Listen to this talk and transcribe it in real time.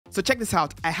So check this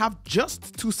out. I have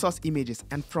just 2 source images,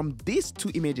 and from these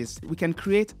 2 images, we can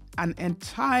create an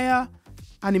entire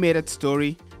animated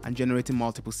story and generating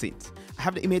multiple scenes. I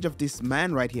have the image of this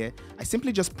man right here. I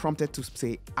simply just prompted to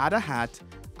say add a hat,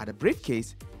 add a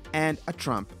briefcase, and a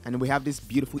trump, and we have this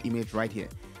beautiful image right here.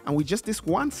 And with just this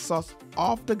one source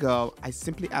of the girl, I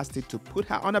simply asked it to put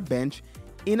her on a bench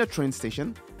in a train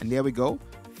station, and there we go,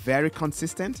 very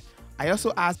consistent. I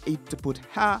also asked it to put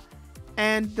her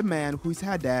and the man who is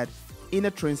her dad in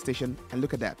a train station, and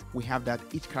look at that, we have that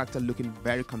each character looking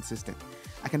very consistent.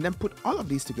 I can then put all of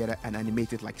these together and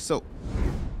animate it like so.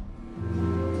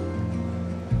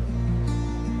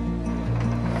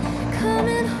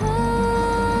 Coming home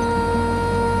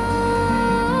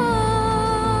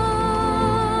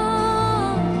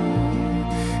to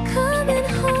you. I'm coming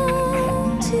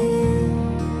home to you.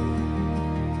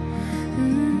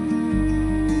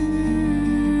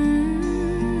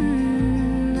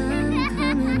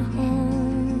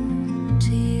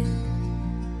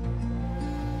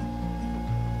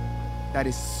 That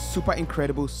is super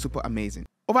incredible, super amazing.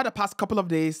 Over the past couple of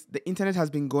days, the internet has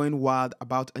been going wild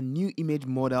about a new image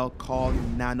model called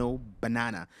Nano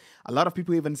Banana. A lot of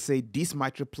people even say this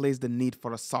might replace the need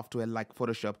for a software like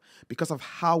Photoshop because of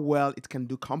how well it can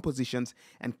do compositions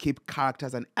and keep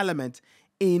characters and elements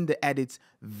in the edits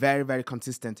very, very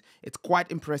consistent. It's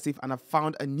quite impressive, and I've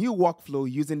found a new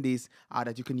workflow using this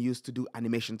that you can use to do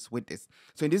animations with this.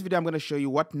 So in this video, I'm going to show you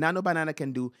what Nano Banana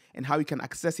can do and how you can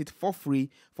access it for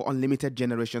free for unlimited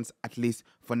generations, at least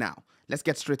for now. Let's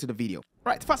get straight to the video.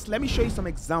 Right, first, let me show you some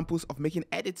examples of making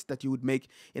edits that you would make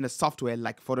in a software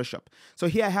like Photoshop. So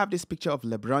here I have this picture of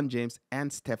LeBron James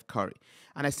and Steph Curry,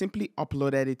 and I simply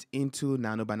uploaded it into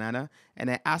Nano Banana, and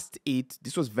I asked it,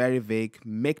 this was very vague,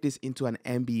 make this into an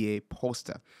NBA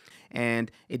poster.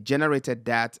 And it generated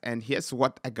that, and here's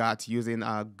what I got using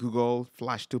Google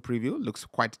Flash 2 Preview. Looks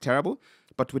quite terrible,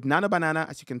 but with Nano Banana,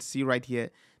 as you can see right here,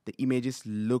 the images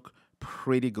look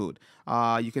pretty good.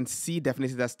 You can see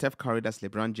definitely that Steph Curry, that's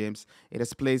LeBron James. It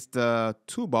has placed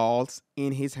 2 balls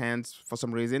in his hands for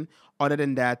some reason. Other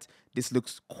than that, this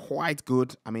looks quite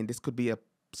good. I mean, this could be a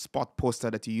spot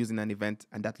poster that you use in an event,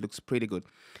 and that looks pretty good.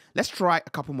 Let's try a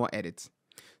couple more edits.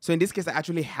 So in this case, I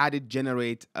actually had it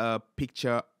generate a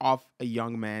picture of a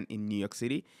young man in New York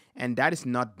City, and that is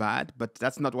not bad, but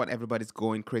that's not what everybody's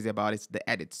going crazy about. It's the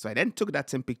edits. So I then took that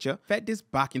same picture, fed this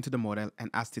back into the model, and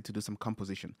asked it to do some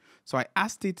composition. So I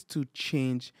asked it to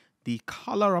change the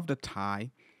color of the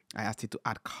tie. I asked it to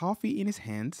add coffee in his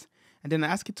hands, and then I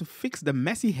asked it to fix the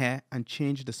messy hair and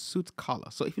change the suit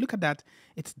color. So if you look at that,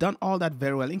 it's done all that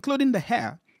very well, including the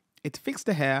hair. It fixed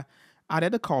the hair,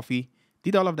 added the coffee,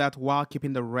 did all of that while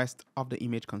keeping the rest of the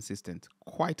image consistent.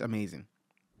 Quite amazing.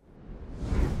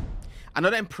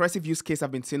 Another impressive use case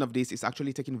I've been seeing of this is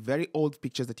actually taking very old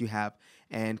pictures that you have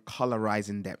and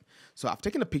colorizing them. So I've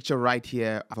taken a picture right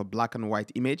here of a black and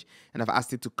white image, and I've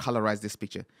asked it to colorize this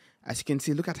picture. As you can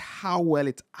see, look at how well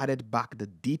it's added back the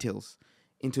details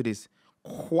into this.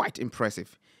 Quite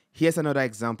impressive. Here's another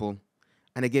example.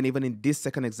 And again, even in this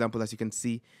second example, as you can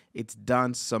see, it's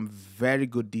done some very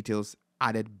good details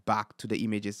added back to the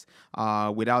images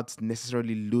without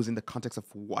necessarily losing the context of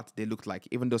what they looked like,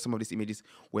 even though some of these images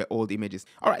were old images.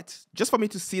 All right, just for me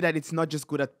to see that it's not just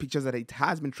good at pictures that it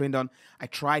has been trained on, I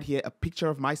tried here a picture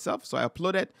of myself. So I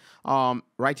uploaded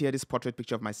right here this portrait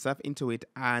picture of myself into it,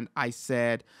 and I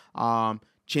said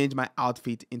change my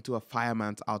outfit into a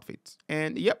fireman's outfit.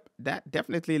 And yep, that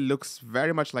definitely looks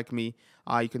very much like me.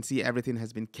 You can see everything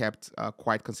has been kept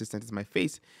quite consistent as my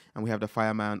face, and we have the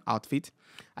fireman outfit.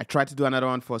 I tried to do another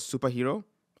one for a superhero.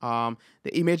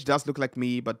 The image does look like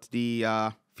me, but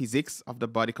the physics of the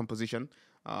body composition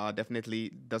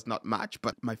definitely does not match,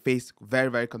 but my face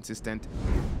very, very consistent.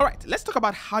 All right, let's talk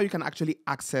about how you can actually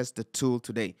access the tool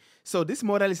today. So this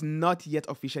model is not yet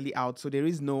officially out, so there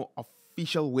is no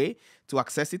official way to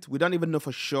access it. We don't even know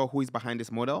for sure who is behind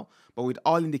this model, but with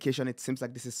all indication, it seems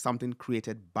like this is something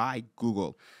created by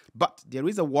Google. But there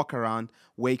is a workaround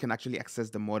where you can actually access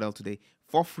the model today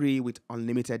for free with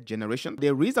unlimited generation.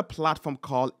 There is a platform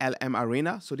called LM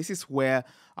Arena. So this is where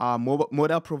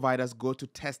model providers go to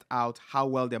test out how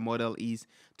well their model is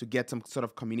to get some sort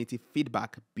of community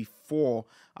feedback before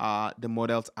the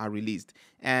models are released.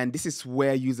 And this is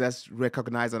where users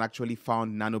recognize and actually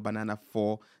found Nano Banana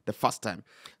for the first time.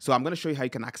 So I'm going to show you how you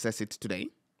can access it today.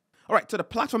 All right, so the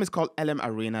platform is called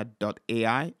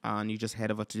lmarena.ai, and you just head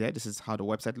over to there. This is how the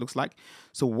website looks like.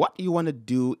 So what you want to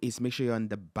do is make sure you're on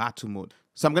the battle mode.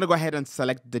 So I'm going to go ahead and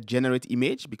select the generate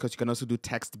image, because you can also do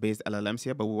text-based LLMs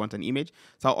here, but we want an image.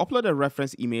 So I'll upload a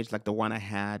reference image like the one I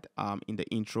had in the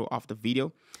intro of the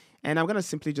video. And I'm going to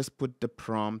simply just put the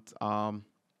prompt,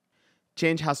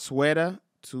 change her sweater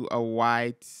to a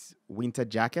white winter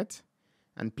jacket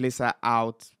and place her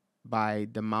out by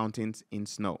the mountains in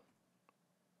snow.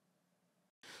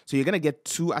 So you're going to get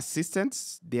two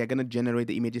assistants. They are going to generate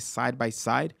the images side by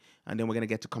side, and then we're going to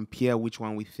get to compare which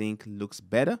one we think looks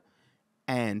better,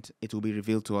 and it will be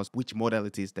revealed to us which model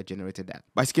it is that generated that.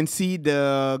 But as you can see,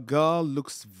 the girl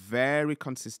looks very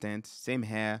consistent. Same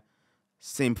hair,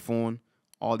 same phone.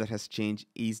 All that has changed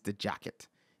is the jacket,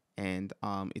 and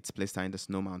it's placed her in the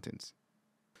snow mountains.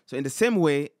 So in the same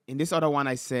way, in this other one,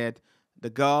 I said the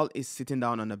girl is sitting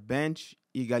down on a bench,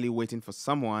 eagerly waiting for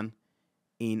someone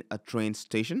in a train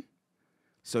station.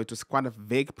 So it was quite a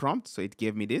vague prompt. So it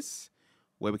gave me this,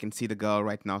 where we can see the girl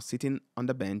right now sitting on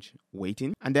the bench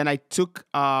waiting. And then I took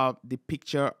the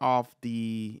picture of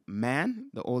the man,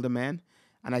 the older man,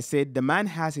 and I said the man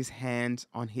has his hands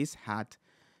on his hat,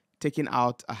 taking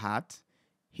out a hat.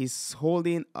 He's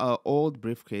holding an old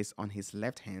briefcase on his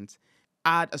left hand.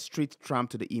 Add a street tram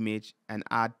to the image and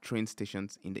add train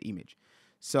stations in the image.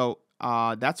 So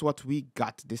that's what we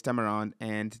got this time around,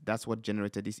 and that's what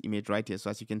generated this image right here.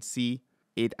 So as you can see,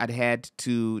 it adhered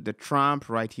to the tram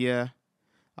right here.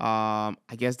 I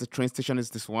guess the train station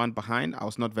is this one behind. I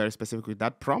was not very specific with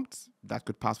that prompt. That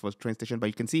could pass for a train station, but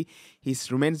you can see he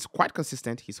remains quite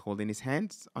consistent. He's holding his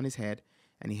hands on his head,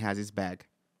 and he has his bag.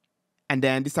 And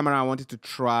then this time around, I wanted to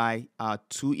try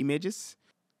two images.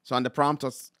 So on the prompt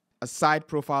was a side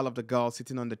profile of the girl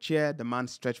sitting on the chair. The man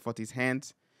stretched forth his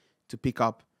hands to pick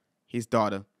up his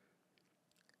daughter.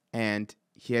 And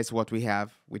here's what we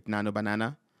have with Nano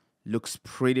Banana. Looks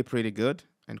pretty good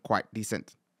and quite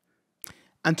decent.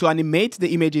 And to animate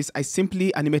the images, I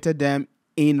simply animated them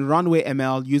in Runway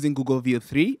ML using Google Veo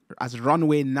 3, as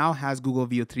Runway now has Google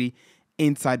Veo 3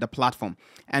 inside the platform.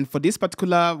 And for this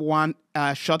particular one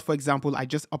shot, for example, I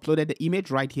just uploaded the image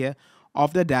right here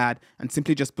of the dad and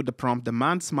simply just put the prompt, the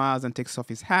man smiles and takes off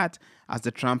his hat as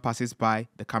the tram passes by,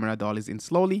 the camera dollies in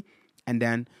slowly, and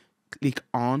then click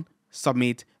on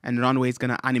submit, and Runway is going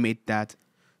to animate that.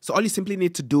 So all you simply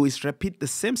need to do is repeat the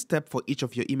same step for each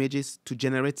of your images to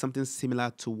generate something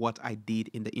similar to what I did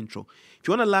in the intro. If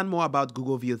you want to learn more about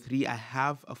Google Veo 3, I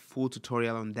have a full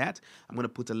tutorial on that. I'm going to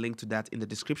put a link to that in the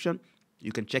description.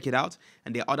 You can check it out.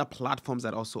 And there are other platforms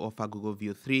that also offer Google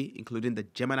Veo 3, including the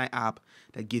Gemini app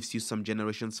that gives you some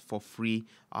generations for free,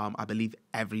 I believe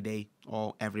every day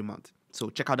or every month. So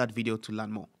check out that video to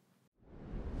learn more.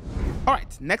 All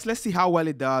right, next let's see how well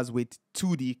it does with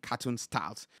 2D cartoon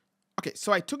styles. Okay,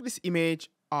 so I took this image,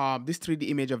 this 3D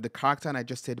image of the character, and I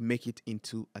just said make it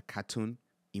into a cartoon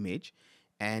image.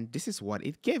 And this is what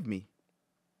it gave me.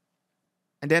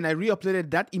 And then I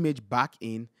re-uploaded that image back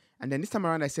in. And then this time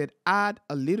around, I said, add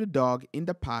a little dog in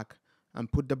the park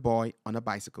and put the boy on a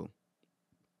bicycle.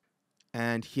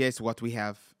 And here's what we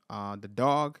have. The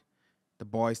dog, the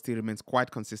boy still remains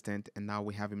quite consistent, and now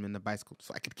we have him in the bicycle.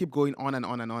 So I could keep going on and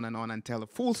on and on and on and tell a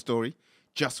full story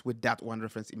just with that one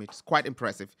reference image. It's quite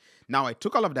impressive. Now I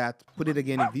took all of that, put it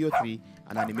again in Veo 3,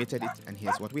 and animated it, and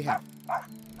here's what we have.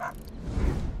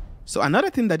 So another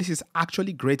thing that this is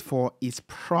actually great for is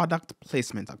product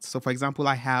placement. So for example,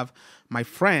 I have my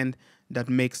friend that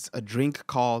makes a drink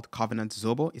called Covenant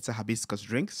Zobo. It's a hibiscus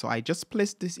drink. So I just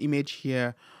placed this image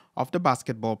here of the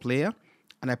basketball player,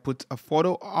 and I put a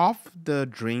photo of the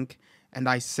drink, and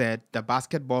I said the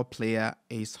basketball player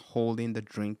is holding the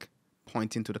drink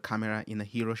pointing to the camera in a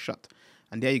hero shot.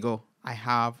 And there you go. I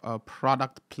have a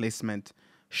product placement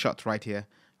shot right here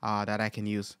that I can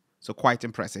use. So quite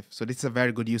impressive. So this is a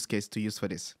very good use case to use for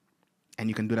this. And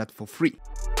you can do that for free.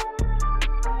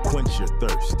 Quench your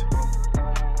thirst.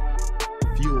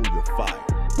 Fuel your fire.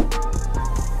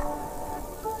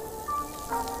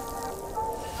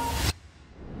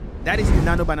 That is the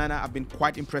Nano Banana. I've been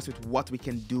quite impressed with what we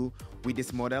can do with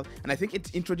this model. And I think it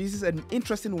introduces an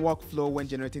interesting workflow when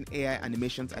generating AI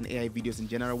animations and AI videos in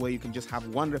general, where you can just have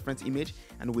one reference image,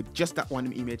 and with just that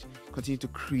one image, continue to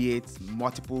create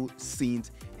multiple scenes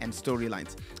and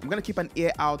storylines. I'm going to keep an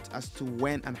ear out as to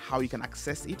when and how you can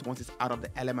access it once it's out of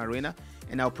the LM Arena.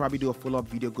 And I'll probably do a follow-up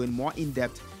video going more in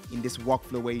depth in this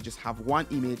workflow where you just have one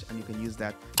image and you can use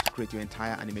that to create your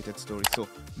entire animated story. So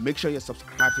make sure you're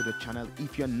subscribed to the channel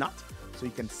if you're not, so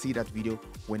you can see that video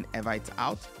whenever it's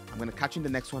out. I'm going to catch you in the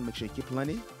next one. Make sure you keep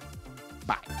learning.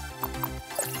 Bye.